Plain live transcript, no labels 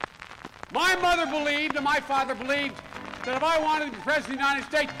My mother believed and my father believed that if I wanted to be president of the United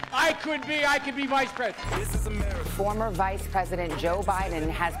States, I could be vice president. This is America. Former Vice President Joe Biden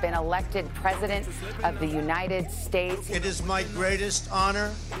has been elected President of the United States. It is my greatest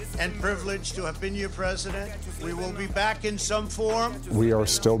honor and privilege to have been your president. We will be back in some form. We are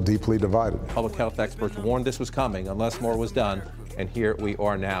still deeply divided. Public health experts warned this was coming unless more was done. And here we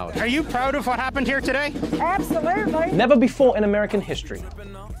are now. Are you proud of what happened here today? Absolutely. Never before in American history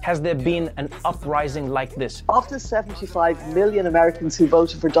has there been an uprising like this. Of the 75 million Americans who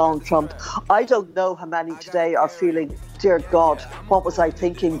voted for Donald Trump, I don't know how many today are feeling, dear God, what was I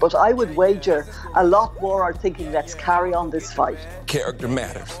thinking? But I would wager a lot more are thinking, let's carry on this fight. Character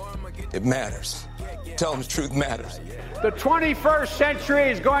matters. It matters. Tell them the truth matters. The 21st century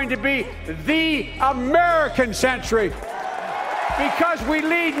is going to be the American century. Because we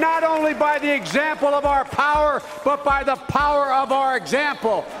lead not only by the example of our power, but by the power of our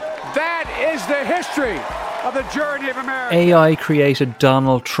example. That is the history of the journey of America. AI created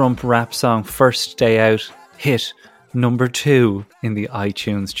Donald Trump rap song First Day Out hit number 2 in the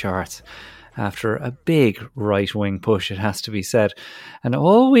iTunes charts. After a big right-wing push, it has to be said. And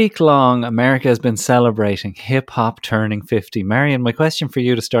all week long, America has been celebrating hip-hop turning 50. Marion, my question for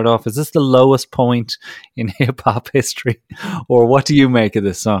you to start off, is this the lowest point in hip-hop history? Or what do you make of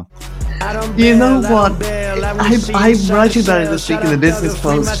this song? You know what? I'm writing about it this week in the Business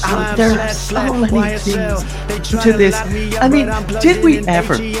Post, and there are so many things to this. I mean, did we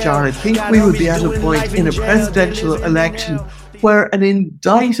ever, Jared, think we would be at a point in a presidential election where an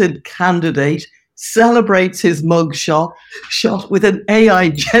indicted candidate celebrates his mug shot with an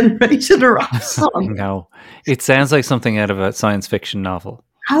AI-generated rap song? No, it sounds like something out of a science fiction novel.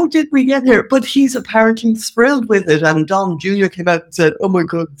 How did we get here? But he's apparently thrilled with it. And Don Jr. came out and said, oh my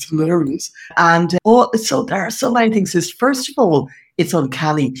God, it's hilarious. And so there are so many things. First of all, it's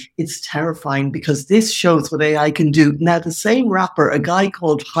uncanny. It's terrifying because this shows what AI can do. Now, the same rapper, a guy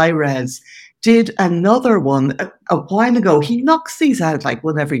called Hi-Rez, did another one a while ago. He knocks these out like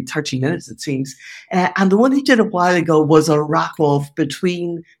one every 30 minutes, it seems. And the one he did a while ago was a rap-off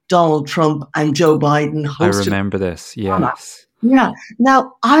between Donald Trump and Joe Biden. I remember this, yes. Yeah.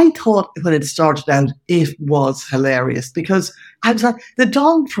 Now, I thought when it started out, it was hilarious because I was like, the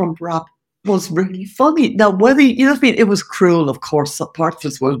Donald Trump rap was really funny. Now, whether, you know what I mean, it was cruel, of course. Parts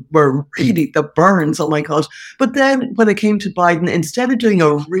of it were really the burns, oh my God. But then when it came to Biden, instead of doing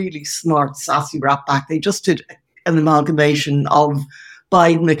a really smart, sassy rap back, they just did an amalgamation of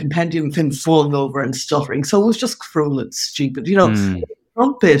Biden, a compendium of him falling over and stuttering. So it was just cruel and stupid. You know, the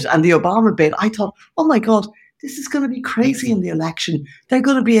Trump bit and the Obama bit, I thought, oh my God, this is going to be crazy in the election. They're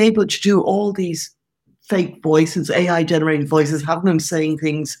going to be able to do all these fake voices, AI-generated voices, having them saying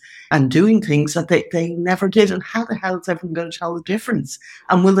things and doing things that they never did. And how the hell is everyone going to tell the difference?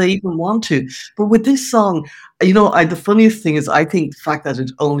 And will they even want to? But with this song, you know, the funniest thing is I think the fact that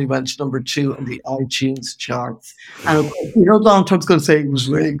it only went to number 2 on the iTunes charts. And you know, Donald Trump's going to say it was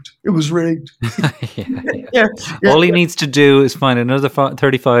rigged. It was rigged. Yeah. All he needs to do is find another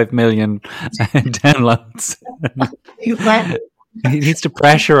 35 million downloads. Exactly. He needs to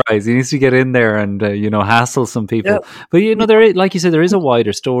pressurize. He needs to get in there and, hassle some people. Yeah. But, there is, like you said, there is a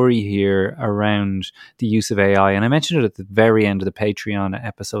wider story here around the use of AI. And I mentioned it at the very end of the Patreon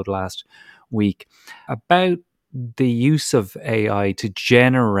episode last week about the use of AI to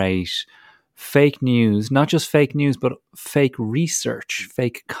generate fake news, not just fake news, but fake research,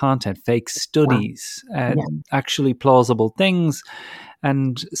 fake content, fake studies, actually plausible things.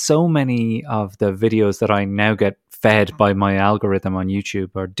 And so many of the videos that I now get fed by my algorithm on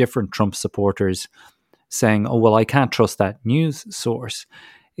YouTube are different Trump supporters saying, oh, well, I can't trust that news source.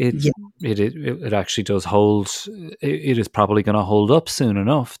 It actually does hold, it is probably going to hold up soon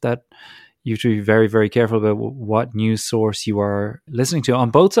enough that you have to be very, very careful about what news source you are listening to on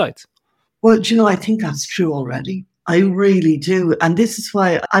both sides. Well, I think that's true already. I really do. And this is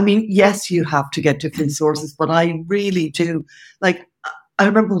why, yes, you have to get different sources, but I really do. Like, I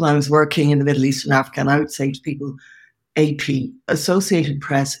remember when I was working in the Middle East and Africa, and I would say to people, AP, Associated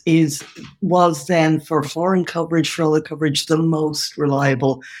Press, was then for foreign coverage, for other coverage, the most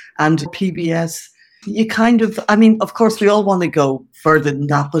reliable. And PBS, you kind of, of course, we all want to go further than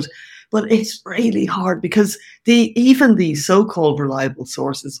that, but it's really hard because even the so-called reliable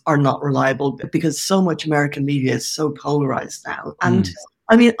sources are not reliable because so much American media is so polarized now. And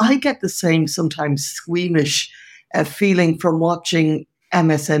I get the same sometimes squeamish feeling from watching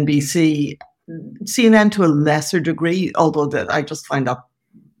MSNBC, CNN to a lesser degree, although that I just find that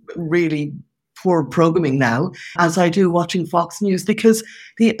really poor programming now as I do watching Fox News, because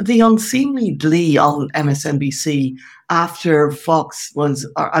the unseemly glee on MSNBC after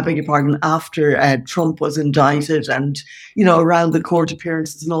after Trump was indicted and, around the court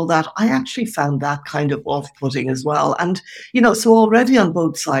appearances and all that, I actually found that kind of off-putting as well. And, so already on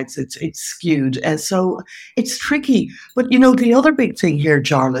both sides, it's skewed. So it's tricky. But, the other big thing here,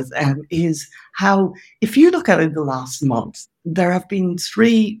 Jarlath, is how, if you look at it in the last month, there have been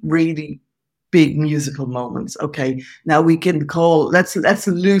 3 really big musical moments. Okay, now we can let's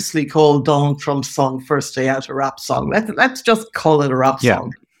loosely call Donald Trump's song "First Day Out" a rap song. Let's just call it a rap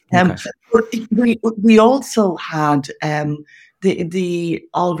song. Okay. But we also had the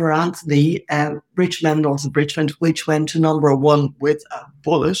Oliver Anthony, Rich Men North of Richmond, which went to #1 with a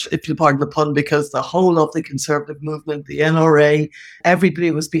bullet, if you pardon the pun, because the whole of the conservative movement, the NRA,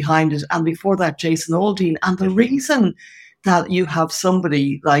 everybody was behind it. And before that, Jason Aldean. And the reason that you have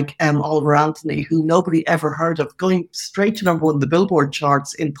somebody like Oliver Anthony, who nobody ever heard of, going straight to #1 the Billboard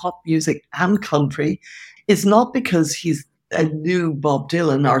charts in pop music and country, is not because he's a new Bob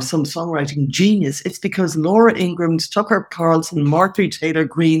Dylan or some songwriting genius. It's because Laura Ingraham, Tucker Carlson, Marjorie Taylor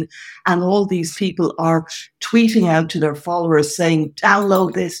Greene, and all these people are tweeting out to their followers saying,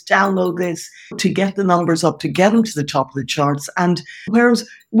 download this, to get the numbers up, to get them to the top of the charts. And whereas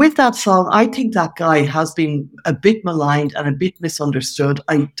with that song, I think that guy has been a bit maligned and a bit misunderstood.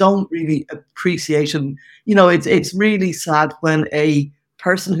 I don't really appreciate him. It's really sad when a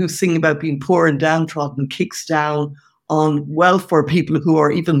person who's singing about being poor and downtrodden kicks down on welfare people who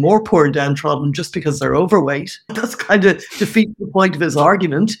are even more poor and downtrodden just because they're overweight. That's kind of defeats the point of his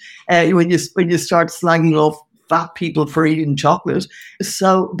argument when you start slagging off fat people for eating chocolate.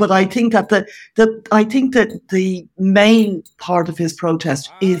 So, but I think that the main part of his protest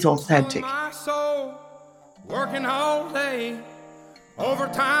is authentic. My soul, working all day,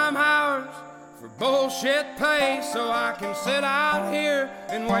 overtime hours for bullshit pay, so I can sit out here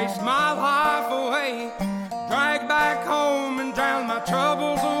and waste my life away. Drag back home and drown my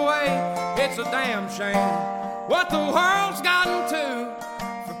troubles away. It's a damn shame what the world's gotten to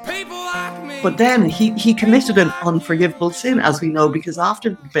for people like me. But then he committed an unforgivable sin, as we know, because after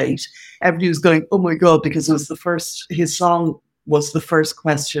the debate, everybody was going, oh my God, because his song was the first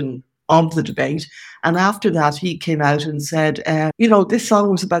question of the debate. And after that, he came out and said, this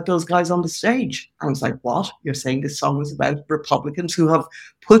song was about those guys on the stage. I was like, what? You're saying this song was about Republicans who have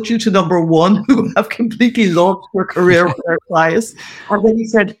put you to #1, who have completely launched your career with their bias? And then he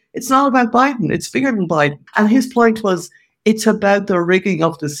said, it's not about Biden. It's bigger than Biden. And his point was, it's about the rigging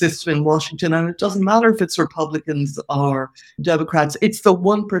of the system in Washington. And it doesn't matter if it's Republicans or Democrats. It's the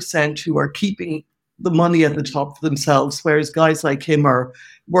 1% who are keeping the money at the top for themselves, whereas guys like him are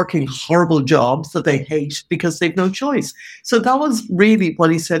working horrible jobs that they hate because they've no choice. So that was really what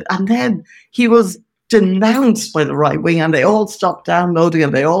he said. And then he was denounced by the right wing, and they all stopped downloading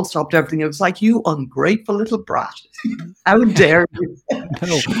and they all stopped everything. It was like, you ungrateful little brat. How dare you?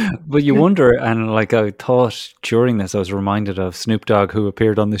 No, but you wonder, and like I thought during this, I was reminded of Snoop Dogg, who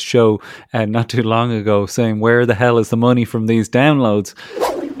appeared on this show not too long ago, saying, where the hell is the money from these downloads?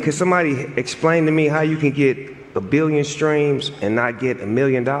 Can somebody explain to me how you can get 1 billion streams and not get $1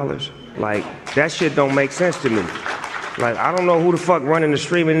 million? Like, that shit don't make sense to me. Like, I don't know who the fuck running the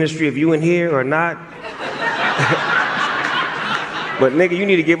streaming industry, if you in here or not. But nigga, you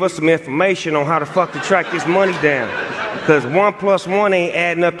need to give us some information on how the fuck to track this money down. Because 1 + 1 ain't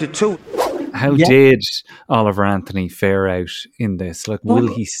adding up to 2. How did Oliver Anthony fare out in this? Like,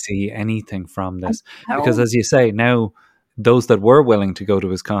 will he see anything from this? Because as you say, now those that were willing to go to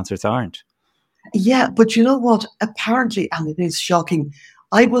his concerts aren't. Yeah, but you know what? Apparently, and it is shocking,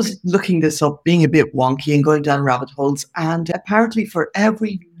 I was looking this up, being a bit wonky and going down rabbit holes, and apparently for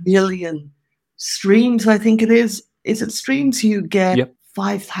every million streams, I think it is it streams, you get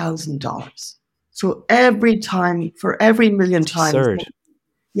 $5,000. So for every million times. Absurd.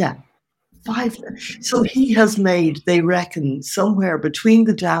 Yeah. So he has made, they reckon, somewhere between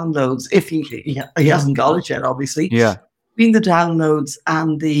the downloads, if he hasn't got it yet, obviously. Yeah. Between the downloads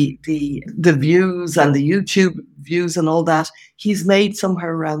and the views and the YouTube views and all that, he's made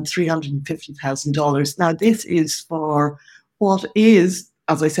somewhere around $350,000. Now, this is for what is,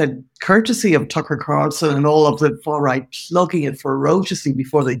 as I said, courtesy of Tucker Carlson and all of the far right plugging it ferociously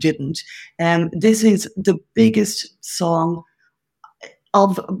before they didn't. And this is the biggest song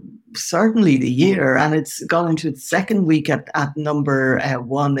of certainly the year, and it's gone into its second week at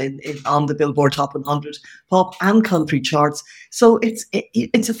 #1 on the Billboard Top 100 pop and country charts. So it's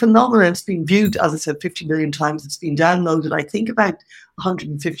a phenomenon. It's been viewed, as I said, 50 million times. It's been downloaded, I think, about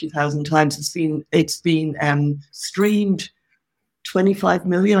 150,000 times. It's been streamed 25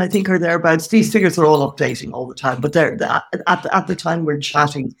 million, I think, or thereabouts. These figures are all updating all the time, but they're at the time we're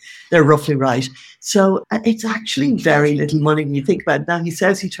chatting, they're roughly right. So it's actually very little money when you think about it. Now, he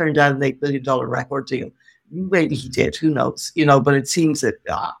says he turned down an $8 billion record deal. Maybe he did, who knows? But it seems that,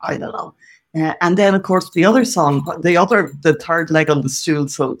 I don't know. And then, of course, the other song, the third leg on the stool,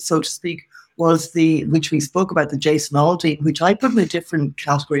 so to speak, was which we spoke about, the Jason Aldean, which I put in a different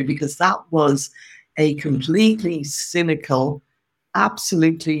category because that was a completely cynical,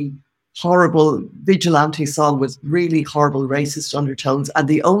 absolutely horrible vigilante song with really horrible racist undertones. And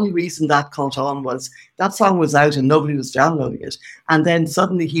the only reason that caught on was that song was out and nobody was downloading it. And then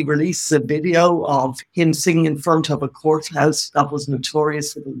suddenly he released a video of him singing in front of a courthouse that was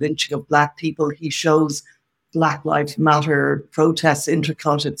notorious for the lynching of Black people. He shows Black Lives Matter protests,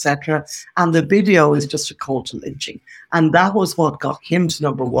 intercut, etc. And the video is just a call to lynching. And that was what got him to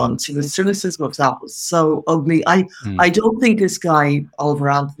number one. So the cynicism of that was so ugly. I don't think this guy, Oliver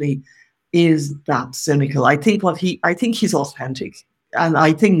Anthony, is that cynical. I think he's authentic. And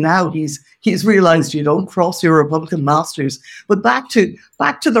I think now he's realized you don't cross your Republican masters. But back to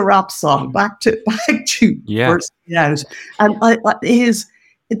the rap song, back to bursting out. And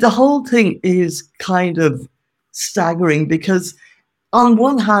the whole thing is kind of staggering because on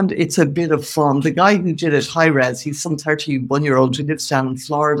one hand, it's a bit of fun. The guy who did it, High Res, he's some 31-year-old who lives down in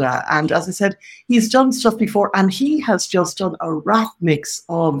Florida. And as I said, he's done stuff before and he has just done a rap mix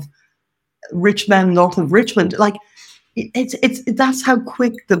of Rich Men North of Richmond. Like, that's how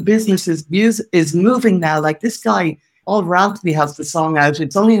quick the business is moving now. Like, this guy, Oliver Anthony, has the song out.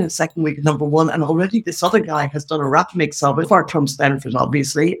 It's only in the second week of number one, and already this other guy has done a rap mix of it for Trump's benefit,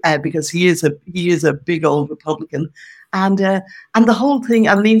 obviously, because he is a big old Republican, and the whole thing.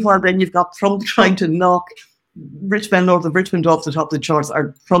 And meanwhile, then you've got Trump trying to knock Rich Men North of Richmond off the top of the charts,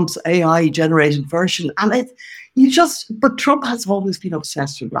 or Trump's AI generated version, and but Trump has always been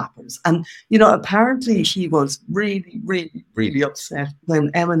obsessed with rappers. And, apparently he was really, really, really upset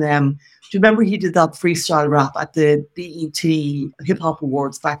when Eminem, do you remember he did that freestyle rap at the BET Hip Hop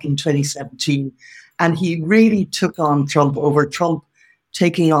Awards back in 2017? And he really took on Trump over Trump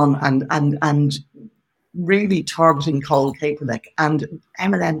taking on and really targeting Colin Kaepernick. And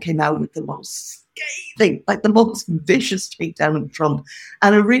Eminem came out with the most scathing, like the most vicious takedown of Trump.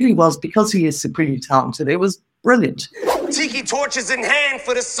 And it really was, because he is supremely talented, it was brilliant. Tiki torches in hand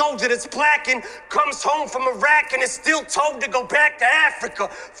for the soldier that's blacking, comes home from Iraq and is still told to go back to Africa.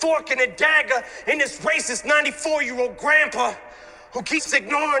 Fork and a dagger in this racist 94-year-old grandpa who keeps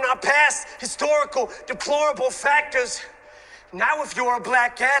ignoring our past historical deplorable factors. Now if you're a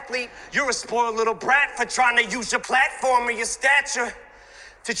black athlete, you're a spoiled little brat for trying to use your platform or your stature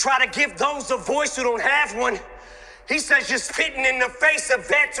to try to give those a voice who don't have one. He says you're spitting in the face of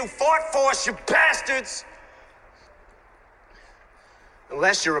vets who fought for us, you bastards.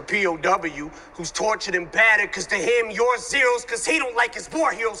 Unless you're a POW who's tortured and battered, because to him, you're zeros, because he don't like his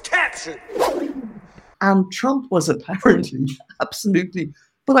war heroes captured. And Trump was apparently absolutely,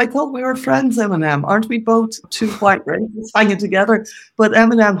 but I thought we were friends, Eminem. Aren't we both two white racists hanging together? But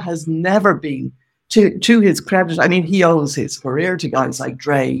Eminem has never been, to his credit, I mean, he owes his career to guys like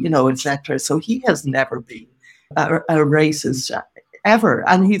Dre, etc. So he has never been a racist ever.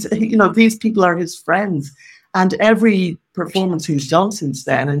 And these people are his friends. And every performance he's done since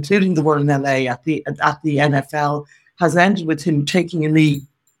then, including the one in LA at the NFL, has ended with him taking a knee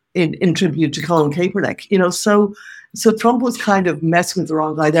in tribute to Colin Kaepernick. So Trump was kind of messing with the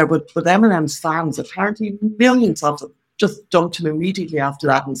wrong guy there. But Eminem's fans, apparently millions of them, just dumped him immediately after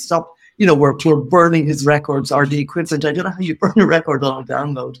that and stopped. We're burning his records, or the equivalent. I don't know how you burn a record on a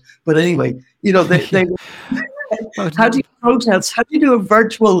download, but anyway, they how do you protest? How do you do a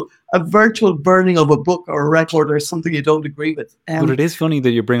virtual burning of a book or a record or something you don't agree with? But it is funny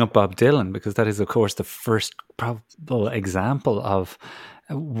that you bring up Bob Dylan, because that is, of course, the first probable example of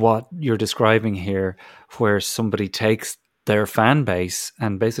what you're describing here, where somebody takes their fan base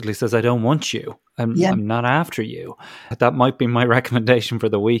and basically says, I don't want you. I'm not after you. That might be my recommendation for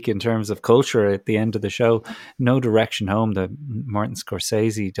the week in terms of culture at the end of the show. No Direction Home, the Martin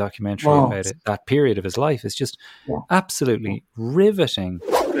Scorsese documentary about it, that period of his life is just absolutely riveting.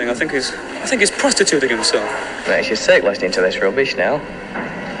 I think he's prostituting himself. Makes you sick listening to this rubbish now.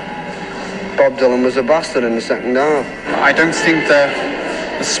 Bob Dylan was a bastard in the second half. I don't think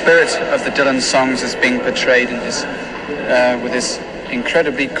the spirit of the Dylan songs is being portrayed in his with his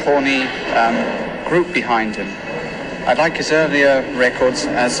incredibly corny group behind him. I like his earlier records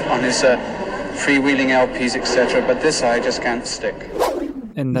as on his freewheeling LPs, etc., but this I just can't stick.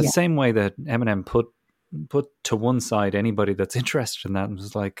 In the same way that Eminem put to one side anybody that's interested in that and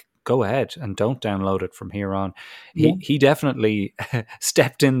was like, go ahead and don't download it from here on. Yeah. He definitely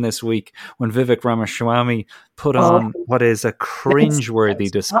stepped in this week when Vivek Ramaswamy put on what is a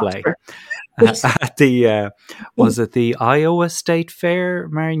cringeworthy display at the was it the Iowa State Fair?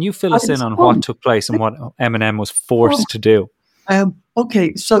 Marion, you fill us in on what took place and what Eminem was forced to do.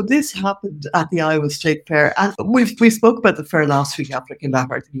 Okay, so this happened at the Iowa State Fair, and we spoke about the fair last week after I came back.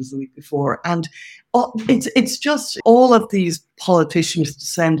 I think it was the week before, and it's just all of these politicians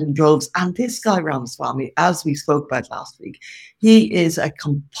descend in droves. And this guy Ramaswamy, as we spoke about last week, he is a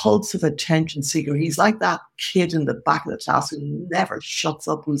compulsive attention seeker. He's like that kid in the back of the class who never shuts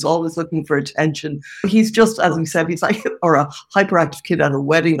up, who's always looking for attention. He's just, as we said, he's like, or a hyperactive kid at a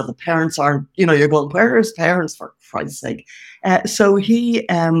wedding that the parents aren't, you're going, where are his parents, for Christ's sake? So he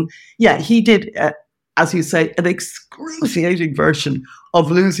did, as you say, an excruciating version of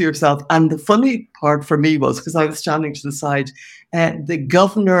Lose Yourself. And the funny part for me was, because I was standing to the side, the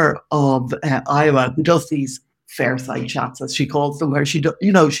governor of Iowa, who does these fireside chats, as she calls them, where she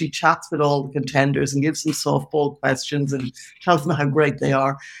chats with all the contenders and gives them softball questions and tells them how great they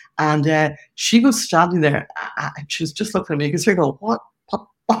are. And she was standing there, and she was just looking at me because you're going, what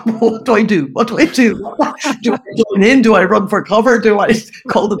do I do? What do I do? Do I join in? Do I run for cover? Do I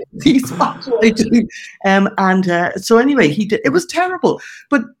call the police? What do I do? So anyway, he did. It was terrible.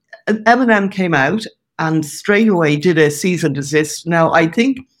 But Eminem came out and straight away did a cease and desist. Now, I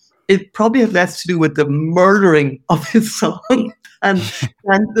think it probably had less to do with the murdering of his song and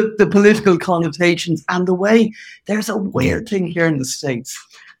the political connotations and the way there's a weird thing here in the States.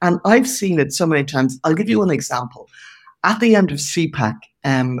 And I've seen it so many times. I'll give you an example. At the end of CPAC,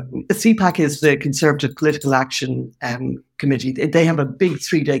 CPAC is the Conservative Political Action Committee. They have a big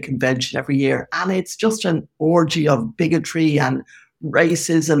 3-day convention every year, and it's just an orgy of bigotry and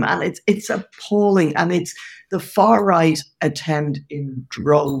racism, and it's appalling. And it's the far right attend in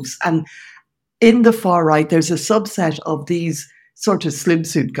droves, and in the far right, there's a subset of these sort of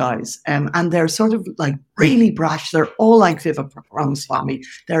slimsuit guys, and they're sort of like really brash. They're all like Vivek Ramaswamy.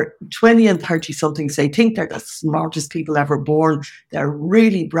 They're 20 and 30 somethings. They think they're the smartest people ever born. They're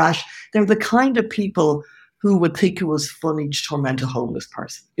really brash. They're the kind of people who would think it was funny to torment a homeless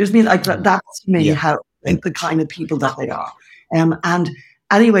person. You know what I mean? Like that's to me how the kind of people that they are. And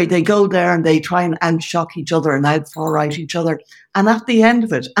anyway, they go there and they try and shock each other and out far right each other. And at the end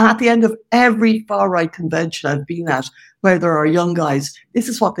of it, and at the end of every far right convention I've been at, where there are young guys, this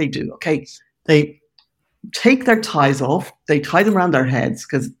is what they do, okay? They take their ties off, they tie them around their heads,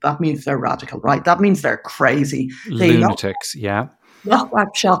 because that means they're radical, right? That means they're crazy. They lunatics, knock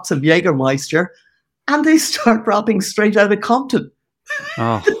back shots of Jägermeister, and they start rapping straight out of Compton.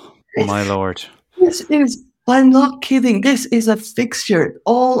 Oh, my Lord. This is, I'm not kidding, this is a fixture.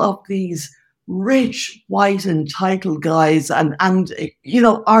 All of these rich, white, entitled guys and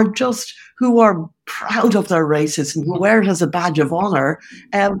are just, who are proud of their racism, who wear it as a badge of honor,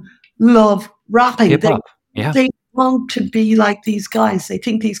 love rapping. Hip-hop. They want to be like these guys. They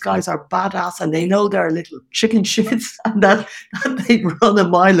think these guys are badass, and they know they're little chicken shits, and that they'd run a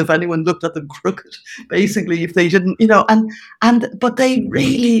mile if anyone looked at them crooked, basically, if they didn't, but they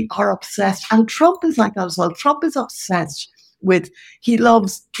really are obsessed. And Trump is like that as well. Trump is obsessed with, he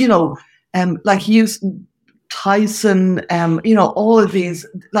loves, like he used Tyson, all of these,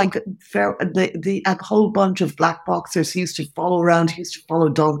 like a whole bunch of black boxers he used to follow around. He used to follow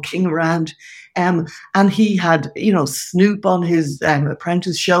Don King around. And he had, Snoop on his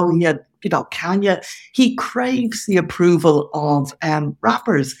Apprentice show. He had, Kanye. He craves the approval of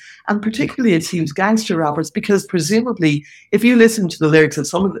rappers, and particularly, it seems, gangster rappers, because presumably, if you listen to the lyrics of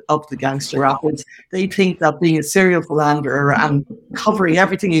some of the gangster rappers, they think that being a serial philanderer and covering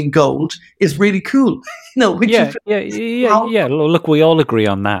everything in gold is really cool. Look, we all agree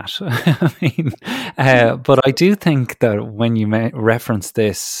on that. I mean, but I do think that when you reference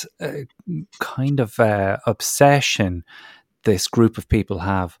this kind of obsession this group of people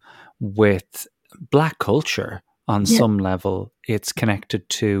have with black culture on some level, it's connected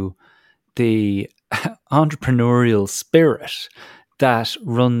to the entrepreneurial spirit that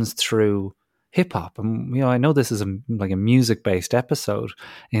runs through hip hop. And I know this is like a music-based episode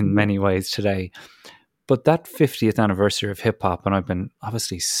in many ways today, but that 50th anniversary of hip hop, and I've been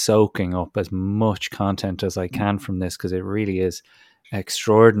obviously soaking up as much content as I can from this, because it really is an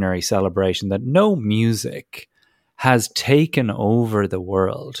extraordinary celebration that no music has taken over the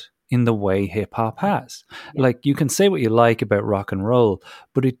world in the way hip hop has. Like, you can say what you like about rock and roll,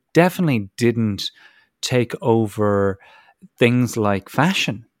 but it definitely didn't take over things like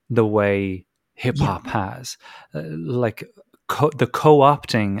fashion the way hip hop has. The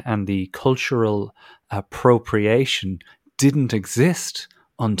co-opting and the cultural appropriation didn't exist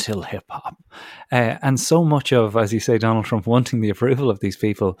until hip hop. And so much of, as you say, Donald Trump wanting the approval of these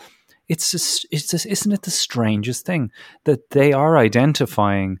people, isn't it the strangest thing that they are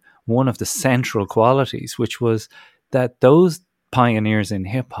identifying one of the central qualities, which was that those pioneers in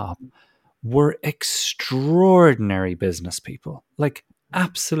hip hop were extraordinary business people, like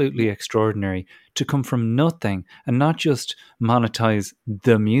absolutely extraordinary, to come from nothing and not just monetize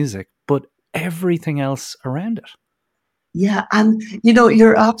the music, but everything else around it. Yeah, and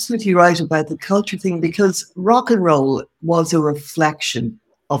you're absolutely right about the culture thing, because rock and roll was a reflection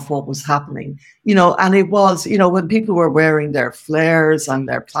of what was happening, and it was, when people were wearing their flares and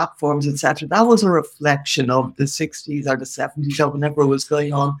their platforms, etc., that was a reflection of the 60s or the 70s or whenever it was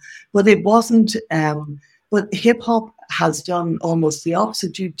going on. But it wasn't, but hip hop has done almost the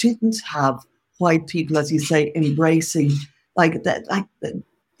opposite. You didn't have white people, as you say, embracing like that,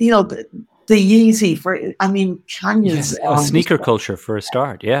 the Yeezy Kanye's a sneaker culture for a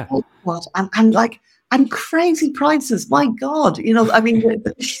start, yeah. And crazy prices. My God,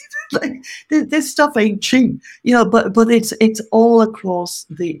 like this stuff ain't cheap, But it's all across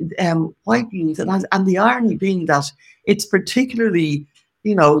the white youth, and the irony being that it's particularly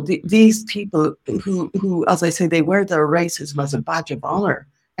these people who, as I say, they wear their racism as a badge of honor.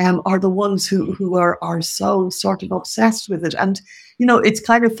 Are the ones who are so sort of obsessed with it. And, it's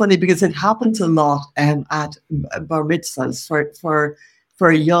kind of funny because it happens a lot at bar mitzvahs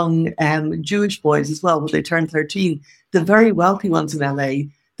for young Jewish boys as well, when they turn 13. The very wealthy ones in LA,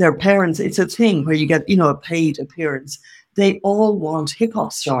 their parents, it's a thing where you get, a paid appearance. They all want hip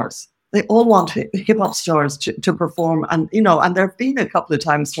hop stars. They all want hip hop stars to perform. And, and there have been a couple of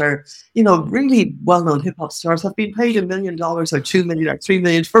times where, really well-known hip hop stars have been paid $1 million or $2 million or $3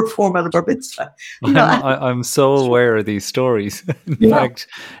 million to perform at a bar mitzvah. I'm so aware of these stories. In fact,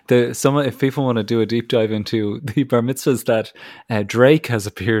 if people want to do a deep dive into the bar mitzvahs that Drake has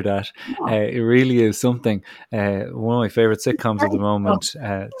appeared at, it really is something. One of my favorite sitcoms at the moment,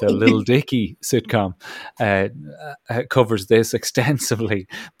 the Lil Dicky sitcom, covers this extensively.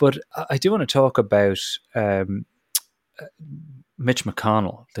 But I do want to talk about Mitch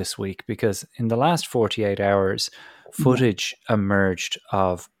McConnell this week, because in the last 48 hours, footage emerged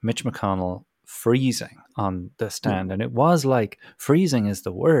of Mitch McConnell freezing on the stand. And it was like, freezing is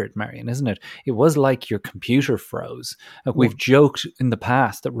the word, Marion, isn't it? It was like your computer froze. We've joked in the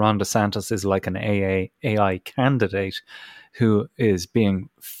past that Ron DeSantis is like an AI candidate who is being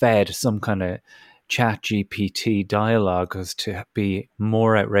fed some kind of chat GPT dialogue as to be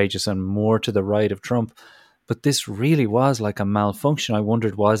more outrageous and more to the right of Trump. But this really was like a malfunction. I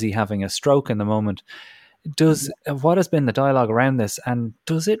wondered, was he having a stroke in the moment? What has been the dialogue around this, and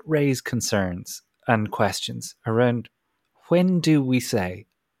does it raise concerns and questions around when do we say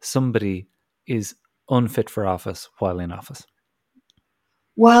somebody is unfit for office while in office?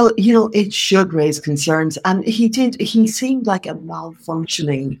 Well, it should raise concerns. And he seemed like a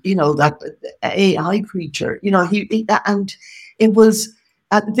malfunctioning, that AI creature, and it was,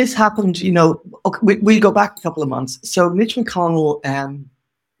 this happened, we go back a couple of months. So Mitch McConnell,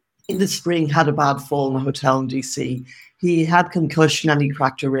 in the spring, had a bad fall in a hotel in DC. He had concussion and he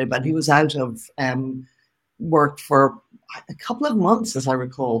cracked a rib, and he was out of work for a couple of months, as I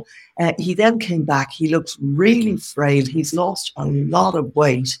recall. He then came back. He looks really frayed. He's lost a lot of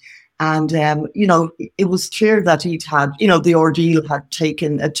weight. And, it was clear that he'd had, the ordeal had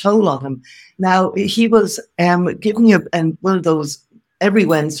taken a toll on him. Now, he was giving one of those, every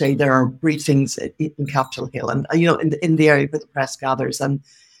Wednesday there are briefings in Capitol Hill and, in the area where the press gathers. And,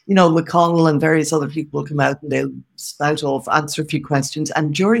 McConnell and various other people will come out and they'll spout off, answer a few questions.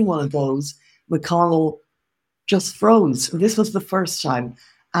 And during one of those, McConnell just froze. This was the first time.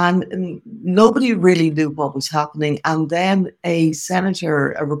 And nobody really knew what was happening. And then a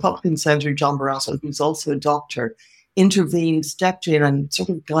Republican senator, John Barrasso, who's also a doctor, intervened, stepped in and sort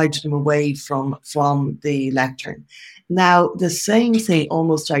of guided him away from the lectern. Now, the same thing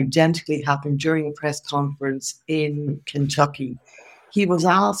almost identically happened during a press conference in Kentucky. He was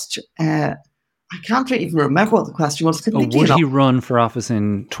asked, I can't even remember what the question was. Would he run for office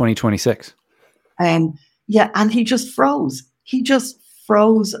in 2026? Yeah, and he just froze. He just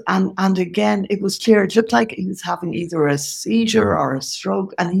froze. And again, it was clear. It looked like he was having either a seizure or a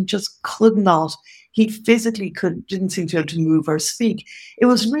stroke, and he just could not. He physically didn't seem to be able to move or speak. It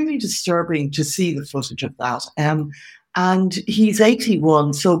was really disturbing to see the footage of that. And he's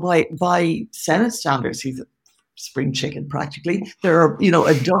 81, so by Senate standards, he's a spring chicken practically. There are,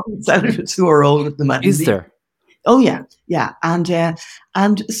 a dozen senators who are older than him. Is there? Oh yeah.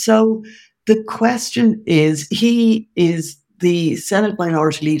 And so the question is, he is the Senate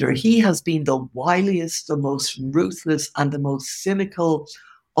Minority Leader. He has been the wiliest, the most ruthless, and the most cynical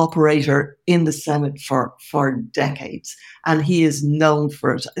operator in the Senate for decades, and he is known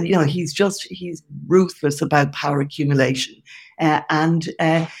for it. He's ruthless about power accumulation. He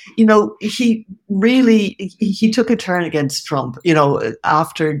took a turn against Trump,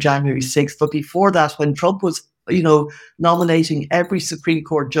 after January 6th. But before that, when Trump was, nominating every Supreme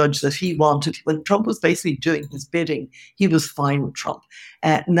Court judge that he wanted, when Trump was basically doing his bidding, he was fine with Trump.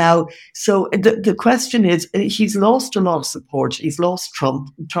 So the question is, he's lost a lot of support. He's lost Trump.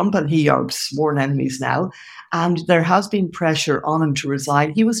 Trump and he are sworn enemies now. And there has been pressure on him to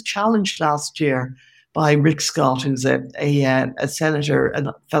resign. He was challenged last year by Rick Scott, who's a senator,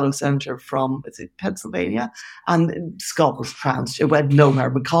 a fellow senator from, Pennsylvania? And Scott was trounced. It went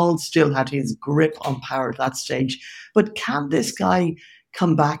nowhere. McConnell still had his grip on power at that stage. But can this guy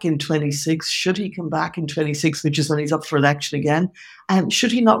come back in 26? Should he come back in 26, which is when he's up for election again? And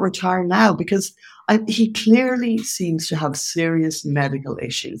should he not retire now? Because he clearly seems to have serious medical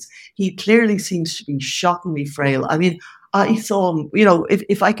issues. He clearly seems to be shockingly frail. I mean, I saw him,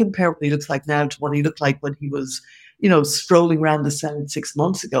 if I compare what he looks like now to what he looked like when he was, strolling around the Senate 6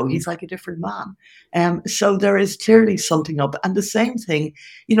 months ago, he's like a different man. So there is clearly something up. And the same thing,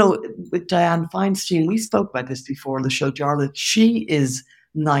 with Dianne Feinstein, we spoke about this before on the show, Jarlath. She is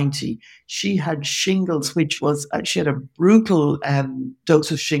 90. She had shingles, she had a brutal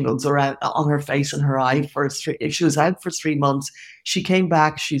dose of shingles around on her face and her eye. She was out for 3 months. She came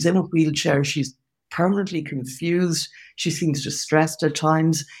back. She's in a wheelchair. She's permanently confused. She seems distressed at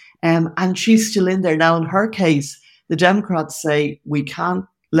times. And she's still in there. Now, in her case, the Democrats say we can't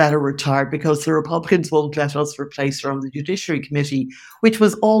let her retire because the Republicans won't let us replace her on the Judiciary Committee, which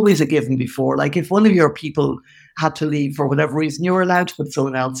was always a given before. Like, if one of your people had to leave for whatever reason, you were allowed to put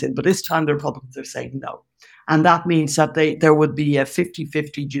someone else in. But this time the Republicans are saying no. And that means that there would be a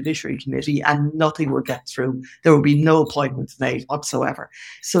 50-50 Judiciary Committee and nothing would get through. There would be no appointments made whatsoever.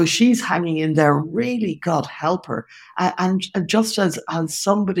 So she's hanging in there. Really, God help her. And just as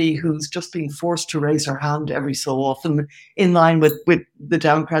somebody who's just being forced to raise her hand every so often in line with the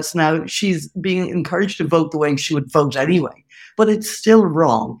Democrats now, she's being encouraged to vote the way she would vote anyway. But it's still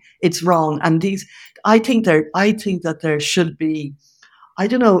wrong. It's wrong. And I think that there should be, I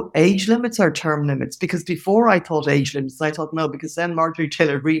don't know, age limits or term limits, because before I thought age limits, I thought no, because then Marjorie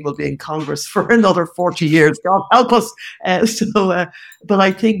Taylor Greene will be in Congress for another 40 years. God help us. But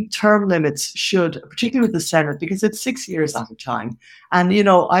I think term limits should, particularly with the Senate, because it's 6 years at a time. And,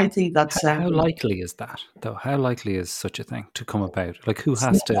 I think that's... How likely is that, though? How likely is such a thing to come about? Like, who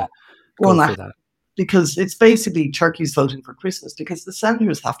has to go for that? Because it's basically turkeys voting for Christmas, because the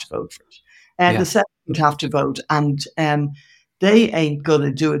senators have to vote for it. And the Senate would have to vote. And they ain't going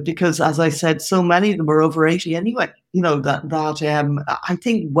to do it because, as I said, so many of them are over 80 anyway. I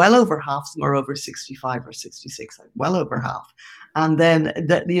think well over half of them are over 65 or 66, well over half. And then,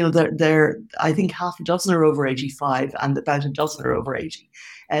 I think half a dozen are over 85 and about a dozen are over 80.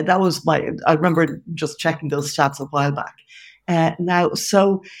 That was I remember just checking those stats a while back.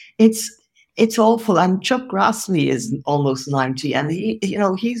 So it's awful. And Chuck Grassley is almost 90 and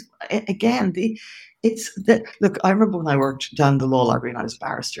he's, again, look, I remember when I worked down the law library and I was a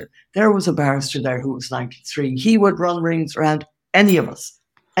barrister, there was a barrister there who was 93. He would run rings around any of us.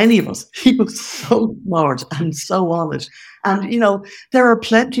 He was so smart and so on it. And, there are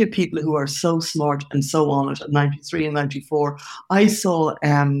plenty of people who are so smart and so on it at 93 and 94. I saw,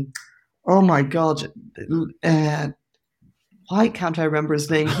 oh my God, why can't I remember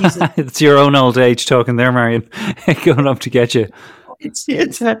his name? It's your own old age talking there, Marion. Going up to get you. It's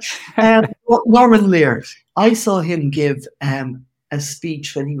Norman Lear. I saw him give a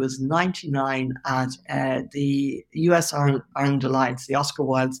speech when he was 99 at the US Ireland Alliance, the Oscar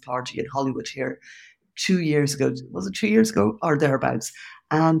Wilde's party in Hollywood here 2 years ago. Was it 2 years ago or thereabouts?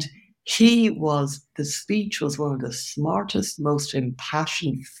 And the speech was one of the smartest, most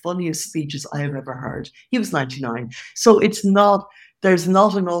impassioned, funniest speeches I have ever heard. He was 99. So there's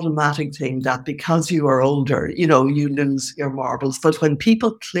not an automatic thing that because you are older, you lose your marbles. But when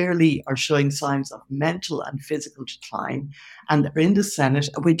people clearly are showing signs of mental and physical decline and they're in the Senate,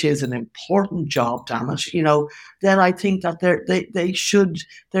 which is an important job, damn it, then I think that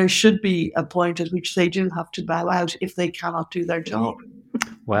there should be a point at which they do have to bow out if they cannot do their job.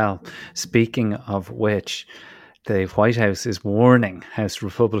 Well, speaking of which, the White House is warning House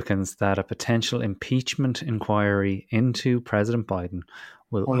Republicans that a potential impeachment inquiry into President Biden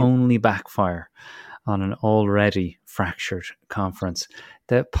will only backfire on an already fractured conference.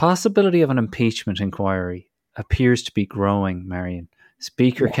 The possibility of an impeachment inquiry appears to be growing, Marion.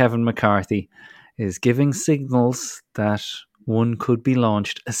 Speaker Kevin McCarthy is giving signals that one could be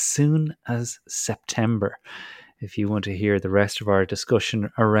launched as soon as September. if you want to hear the rest of our discussion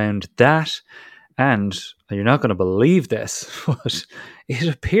around that. And you're not going to believe this, but it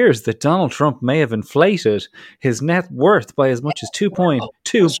appears that Donald Trump may have inflated his net worth by as much as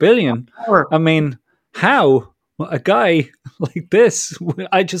 $2.2 billion. I mean, how? A guy like this,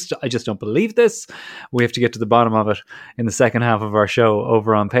 I just don't believe this. We have to get to the bottom of it in the second half of our show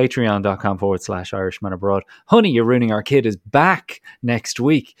over on patreon.com/Irishman Abroad. Honey, You're Ruining Our Kid is back next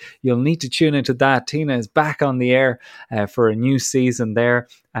week. You'll need to tune into that. Tina is back on the air for a new season there.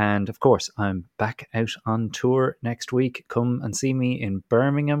 And of course, I'm back out on tour next week. Come and see me in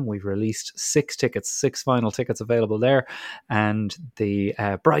Birmingham. We've released 6 final tickets available there. And the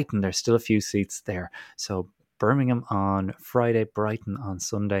Brighton, there's still a few seats there. So Birmingham on Friday, Brighton on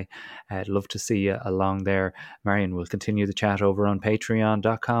Sunday. I'd love to see you along there. Marion will continue the chat over on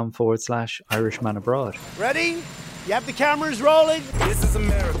patreon.com/Irishman Abroad. Ready? You have the cameras rolling? This is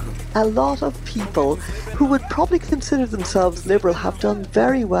America. A lot of people who would probably consider themselves liberal have done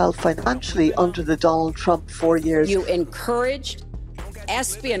very well financially under the Donald Trump 4 years. You encouraged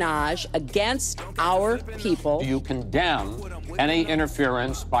espionage against our people. You condemn any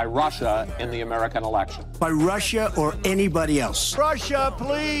interference by Russia in the American election. By Russia or anybody else. Russia,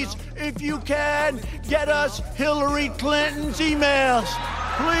 please, if you can, get us Hillary Clinton's emails.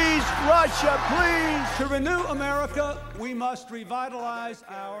 Please, Russia, please. To renew America, we must revitalize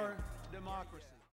our democracy.